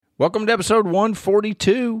Welcome to episode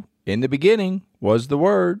 142. In the beginning was the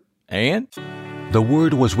Word, and the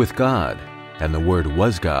Word was with God, and the Word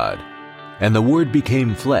was God, and the Word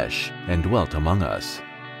became flesh and dwelt among us.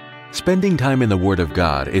 Spending time in the Word of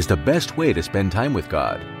God is the best way to spend time with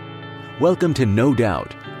God. Welcome to No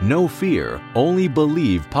Doubt, No Fear, Only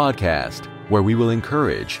Believe podcast, where we will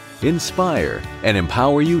encourage, inspire, and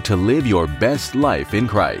empower you to live your best life in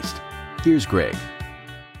Christ. Here's Greg.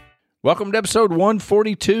 welcome to episode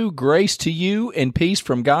 142. Grace to you and peace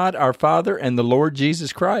from God our Father and the Lord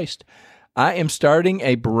Jesus Christ. I am starting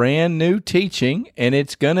a brand new teaching, and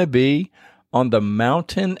it's going to be on the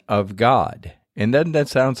mountain of God. And doesn't that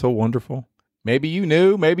sound so wonderful? Maybe you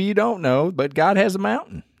knew, maybe you don't know, but God has a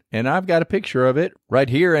mountain. And I've got a picture of it right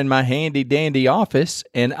here in my handy-dandy office,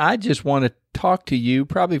 and I just want to talk to you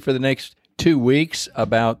probably for the next 2 weeks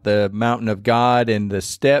about the mountain of God and the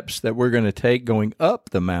steps that we're going to take going up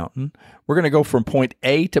the mountain. We're going to go from point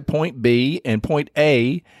A to point B, and point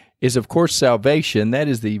A is, of course, salvation. That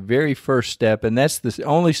is the very first step, and that's the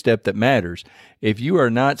only step that matters. If you are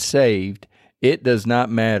not saved, it does not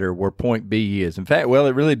matter where point B is. In fact, well,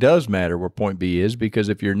 it really does matter where point B is, because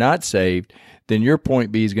if you're not saved, then your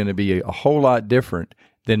point B is going to be a whole lot different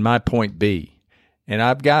than my point B. And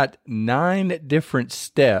I've got 9 different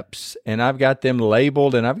steps, and I've got them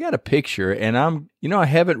labeled, and I've got a picture, and I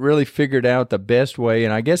haven't really figured out the best way,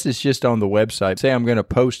 and I guess it's just on the website. Say I'm going to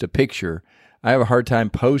post a picture. I have a hard time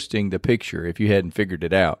posting the picture if you hadn't figured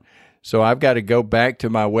it out. So I've got to go back to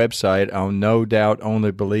my website on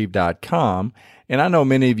NoDoubtOnlyBelieve.com, and I know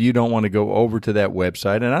many of you don't want to go over to that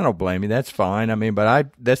website, and I don't blame you. That's fine.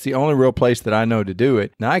 But that's the only real place that I know to do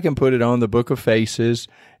it. Now, I can put it on the Book of Faces,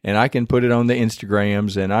 and I can put it on the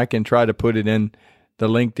Instagrams, and I can try to put it in the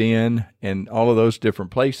LinkedIn and all of those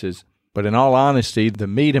different places. But in all honesty, the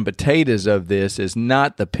meat and potatoes of this is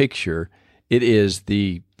not the picture. It is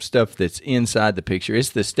the stuff that's inside the picture. It's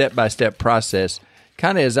the step-by-step process,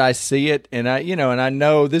 kind of as I see it. And I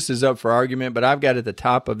know this is up for argument, but I've got at the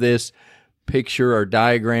top of this picture or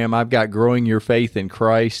diagram, I've got growing your faith in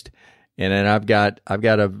Christ. And then I've got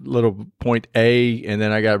a little point A, and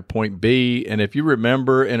then I got a point B. And if you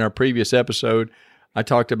remember in our previous episode, I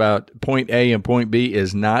talked about point A and point B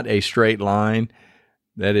is not a straight line.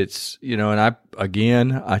 That it's,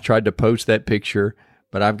 and I tried to post that picture,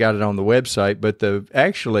 but I've got it on the website. But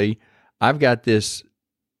I've got this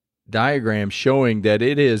diagram showing that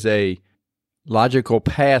it is a logical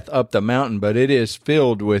path up the mountain, but it is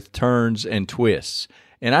filled with turns and twists.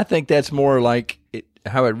 And I think that's more like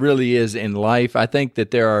how it really is in life. I think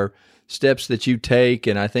that there are steps that you take,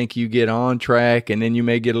 and I think you get on track, and then you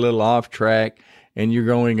may get a little off track, and you're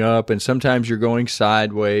going up, and sometimes you're going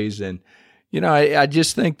sideways. And, I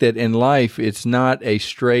just think that in life, it's not a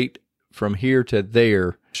straight from here to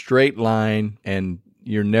there, straight line, and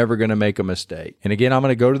you're never going to make a mistake. And again, I'm going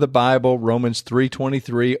to go to the Bible, Romans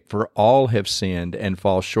 3:23, for all have sinned and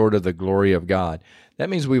fall short of the glory of God. That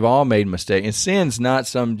means we've all made mistakes. And sin's not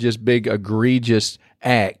some just big egregious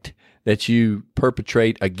act that you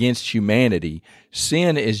perpetrate against humanity.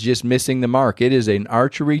 Sin is just missing the mark. It is an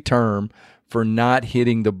archery term for not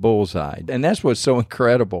hitting the bullseye. And that's what's so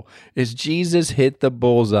incredible, is Jesus hit the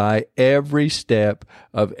bullseye every step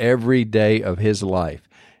of every day of his life.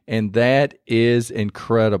 And that is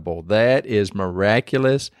incredible. That is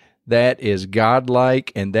miraculous. That is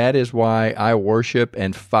godlike. And that is why I worship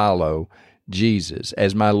and follow Jesus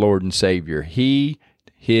as my Lord and Savior. He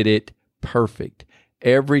hit it perfect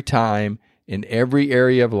every time, in every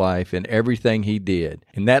area of life, and everything he did.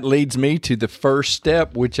 And that leads me to the first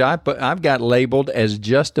step, which I've got labeled as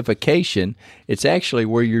justification. It's actually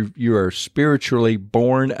where you are spiritually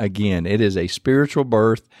born again. It is a spiritual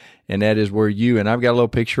birth, and that is where and I've got a little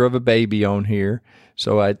picture of a baby on here,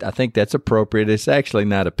 so I think that's appropriate. It's actually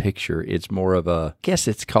not a picture. It's more of I guess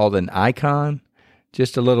it's called an icon,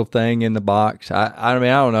 just a little thing in the box. I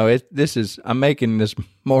don't know. I'm making this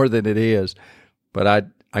more than it is, but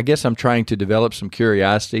I guess I'm trying to develop some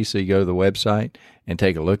curiosity, so you go to the website and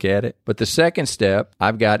take a look at it. But the second step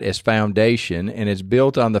I've got is foundation, and it's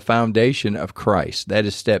built on the foundation of Christ. That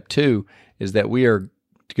is step 2, is that we are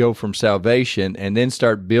to go from salvation and then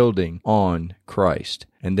start building on Christ.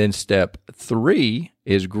 And then step 3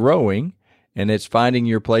 is growing, and it's finding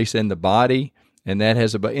your place in the body. And that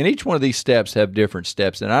has and each one of these steps have different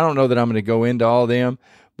steps. And I don't know that I'm going to go into all of them,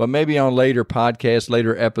 but maybe on later podcasts,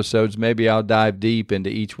 later episodes, maybe I'll dive deep into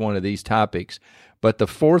each one of these topics. But the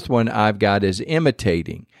fourth one I've got is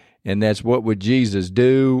imitating. And that's what would Jesus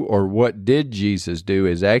do, or what did Jesus do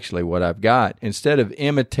is actually what I've got. Instead of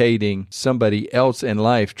imitating somebody else in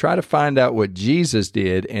life, try to find out what Jesus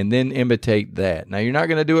did and then imitate that. Now, you're not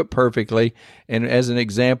going to do it perfectly. And as an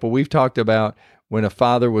example, we've talked about when a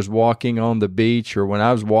father was walking on the beach, or when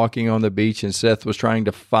I was walking on the beach and Seth was trying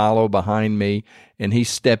to follow behind me and he's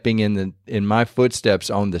stepping in my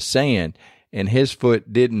footsteps on the sand, and his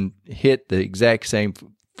foot didn't hit the exact same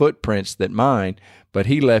footprints that mine, but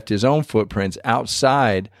he left his own footprints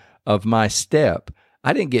outside of my step.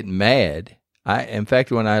 I didn't get mad. In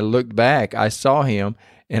fact, when I looked back, I saw him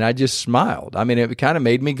and I just smiled. I mean, it kind of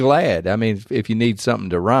made me glad. I mean, if you need something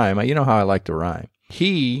to rhyme, you know how I like to rhyme.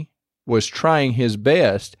 He was trying his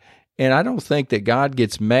best, and I don't think that God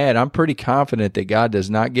gets mad. I'm pretty confident that God does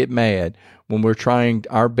not get mad when we're trying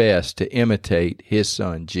our best to imitate his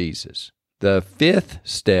son, Jesus. The fifth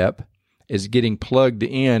step is getting plugged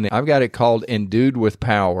in. I've got it called endued with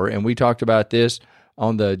power, and we talked about this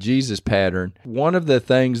on the Jesus pattern. One of the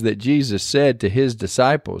things that Jesus said to his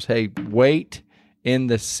disciples, hey, wait in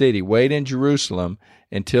the city, wait in Jerusalem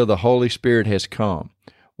until the Holy Spirit has come.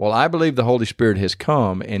 Well, I believe the Holy Spirit has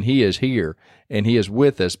come, and he is here, and he is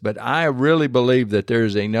with us, but I really believe that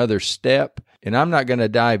there's another step, and I'm not going to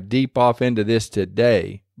dive deep off into this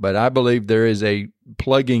today, but I believe there is a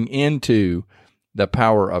plugging into the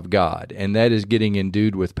power of God, and that is getting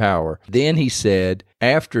endued with power. Then he said,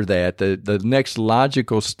 after that, the next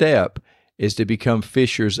logical step is to become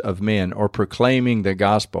fishers of men, or proclaiming the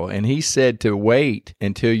gospel. And he said to wait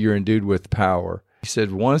until you're endued with power. He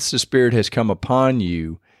said, once the Spirit has come upon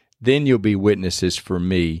you, then you'll be witnesses for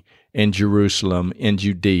me in Jerusalem, in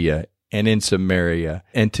Judea, and in Samaria,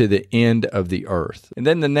 and to the end of the earth. And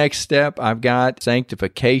then the next step, I've got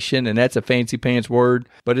sanctification, and that's a fancy pants word,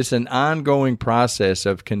 but it's an ongoing process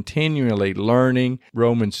of continually learning.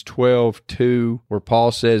 Romans 12:2, where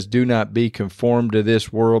Paul says, do not be conformed to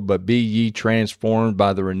this world, but be ye transformed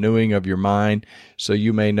by the renewing of your mind, so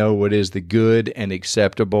you may know what is the good and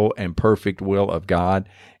acceptable and perfect will of God.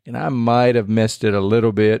 And I might have messed it a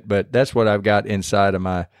little bit, but that's what I've got inside of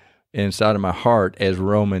my heart as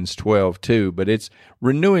Romans 12:2, but it's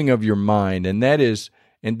renewing of your mind, and that is,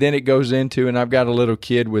 and then it goes into, and I've got a little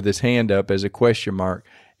kid with his hand up as a question mark.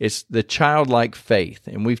 It's the childlike faith,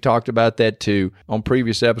 and we've talked about that too on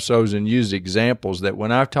previous episodes and used examples that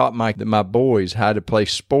when I've taught my boys how to play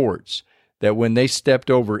sports, that when they stepped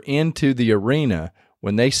over into the arena,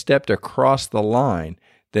 when they stepped across the line,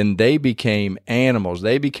 then they became animals.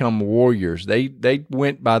 They become warriors. They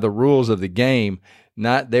went by the rules of the game.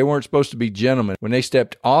 They weren't supposed to be gentlemen. When they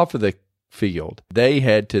stepped off of the field, they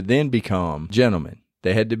had to then become gentlemen.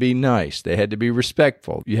 They had to be nice. They had to be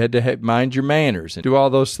respectful. You had to mind your manners and do all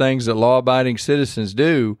those things that law-abiding citizens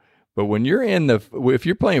do. But when you're if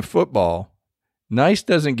you're playing football, nice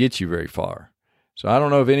doesn't get you very far. So I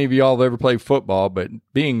don't know if any of y'all have ever played football, but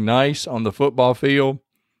being nice on the football field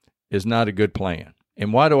is not a good plan.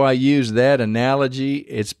 And why do I use that analogy?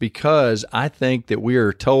 It's because I think that we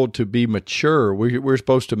are told to be mature. We're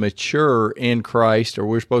supposed to mature in Christ, or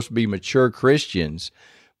we're supposed to be mature Christians,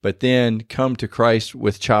 but then come to Christ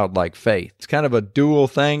with childlike faith. It's kind of a dual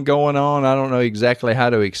thing going on. I don't know exactly how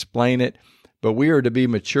to explain it, but we are to be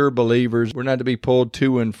mature believers. We're not to be pulled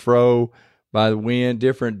to and fro by the wind,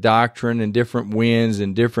 different doctrine and different winds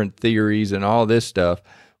and different theories and all this stuff.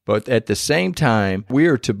 But at the same time, we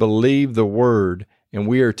are to believe the Word, and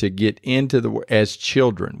we are to get into as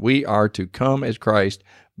children. We are to come as Christ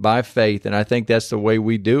by faith, and I think that's the way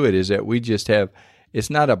we do it, is that we just it's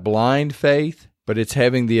not a blind faith, but it's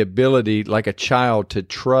having the ability, like a child, to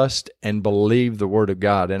trust and believe the Word of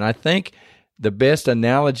God. And I think the best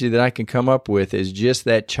analogy that I can come up with is just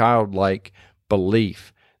that childlike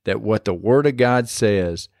belief that what the Word of God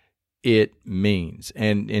says, it means.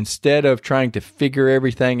 And instead of trying to figure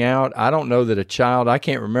everything out, I don't know that a child, I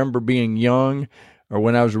can't remember being young or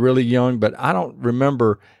when I was really young, but I don't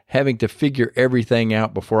remember having to figure everything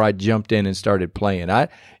out before I jumped in and started playing.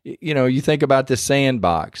 You think about the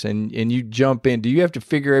sandbox and you jump in. Do you have to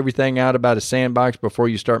figure everything out about a sandbox before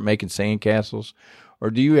you start making sandcastles? Or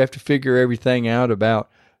do you have to figure everything out about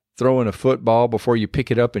throwing a football before you pick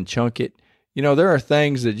it up and chunk it? There are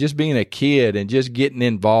things that just being a kid and just getting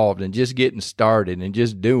involved and just getting started and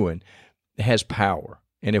just doing has power.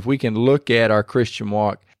 And if we can look at our Christian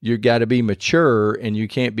walk, you've got to be mature and you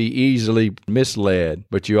can't be easily misled,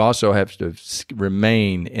 but you also have to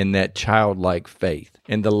remain in that childlike faith.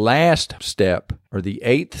 And the last step, or the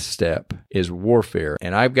eighth step, is warfare.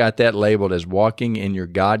 And I've got that labeled as walking in your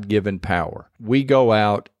God-given power. We go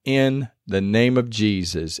out in the name of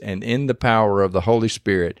Jesus and in the power of the Holy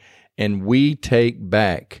Spirit, and we take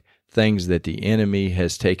back things that the enemy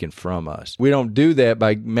has taken from us. We don't do that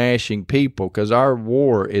by mashing people, because our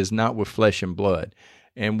war is not with flesh and blood.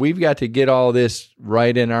 And we've got to get all this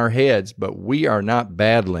right in our heads, but we are not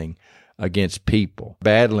battling against people,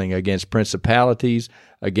 battling against principalities,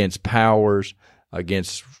 against powers,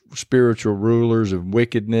 against spiritual rulers of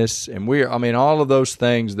wickedness. And all of those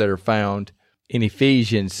things that are found in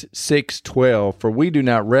Ephesians 6:12, for we do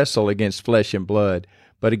not wrestle against flesh and blood,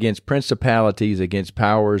 but against principalities, against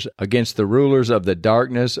powers, against the rulers of the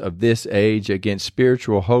darkness of this age, against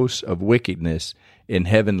spiritual hosts of wickedness in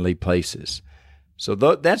heavenly places. So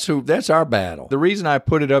that's our battle. The reason I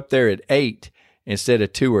put it up there at 8 instead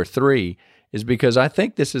of 2 or 3 is because I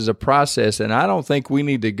think this is a process, and I don't think we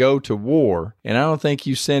need to go to war, and I don't think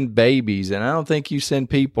you send babies, and I don't think you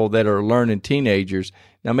send people that are learning, teenagers.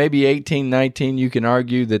 Now, maybe 18, 19, you can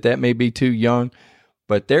argue that may be too young,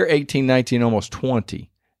 but they're 18, 19, almost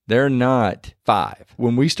 20. They're not 5.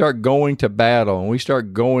 When we start going to battle and we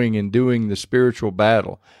start going and doing the spiritual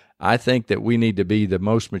battle, I think that we need to be the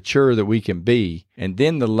most mature that we can be. And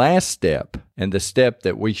then the last step, and the step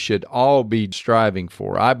that we should all be striving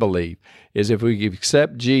for, I believe, is if we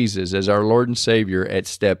accept Jesus as our Lord and Savior at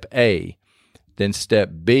step A, then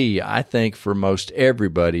step B, I think for most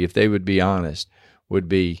everybody, if they would be honest, would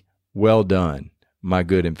be, well done, my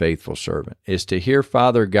good and faithful servant, is to hear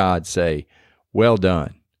Father God say, well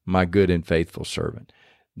done, my good and faithful servant.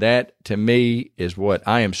 That, to me, is what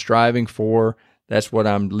I am striving for. That's what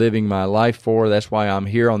I'm living my life for. That's why I'm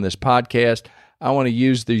here on this podcast. I want to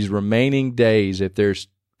use these remaining days, if there's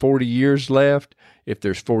 40 years left, if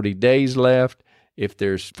there's 40 days left, if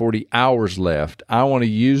there's 40 hours left, I want to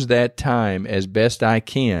use that time as best I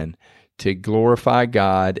can to glorify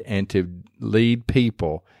God and to lead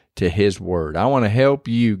people to His Word. I want to help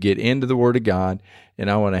you get into the Word of God,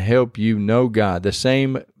 and I want to help you know God, the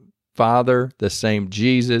same Father, the same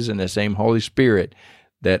Jesus, and the same Holy Spirit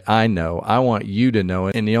that I know. I want you to know,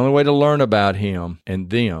 and the only way to learn about Him and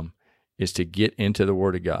them is to get into the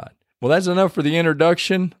Word of God. Well, that's enough for the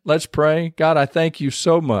introduction. Let's pray. God, I thank you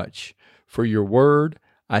so much for your Word.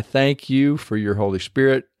 I thank you for your Holy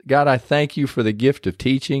Spirit. God, I thank you for the gift of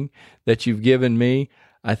teaching that you've given me.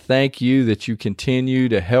 I thank you that you continue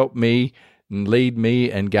to help me and lead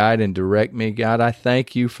me and guide and direct me. God, I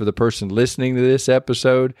thank you for the person listening to this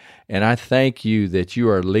episode, and I thank you that you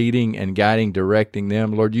are leading and guiding, directing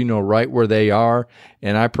them. Lord, you know right where they are,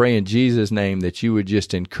 and I pray in Jesus' name that you would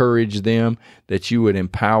just encourage them, that you would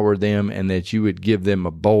empower them, and that you would give them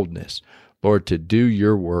a boldness, Lord, to do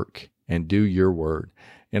your work and do your word.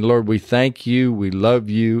 And Lord, we thank you, we love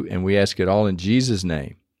you, and we ask it all in Jesus'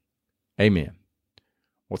 name. Amen.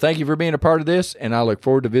 Well, thank you for being a part of this, and I look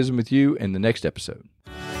forward to visiting with you in the next episode.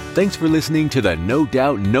 Thanks for listening to the No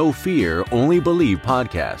Doubt, No Fear, Only Believe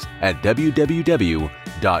podcast at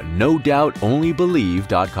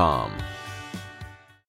www.nodoubtonlybelieve.com.